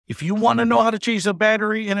If you want to know how to change the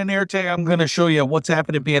battery in an AirTag, I'm going to show you what's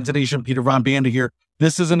happening, Panda Nation. Peter Von Banda here.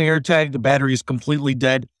 This is an AirTag. The battery is completely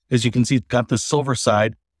dead. As you can see, it's got the silver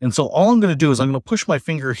side. And so all I'm going to do is I'm going to push my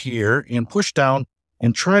finger here and push down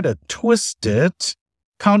and try to twist it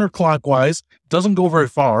counterclockwise. Doesn't go very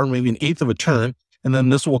far, maybe an eighth of a turn. And then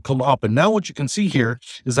this will come up. And now what you can see here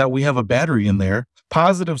is that we have a battery in there.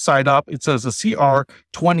 Positive side up, it says a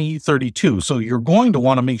CR2032. So you're going to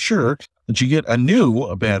want to make sure that you get a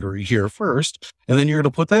new battery here first. And then you're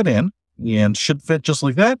going to put that in and should fit just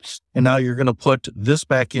like that. And now you're going to put this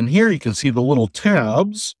back in here. You can see the little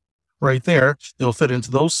tabs right there. They'll fit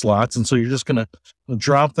into those slots. And so you're just going to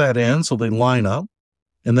drop that in so they line up.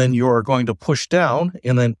 And then you're going to push down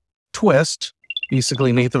and then twist,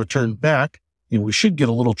 basically an eighth of a turn back. And we should get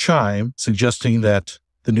a little chime suggesting that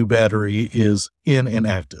the new battery is in and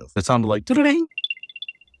active. It sounded like ding.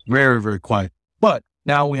 Very, very quiet. But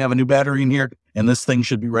now we have a new battery in here and this thing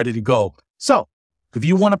should be ready to go. So if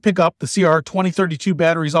you want to pick up the CR2032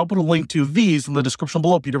 batteries, I'll put a link to these in the description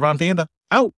below. Peter Von Banda out.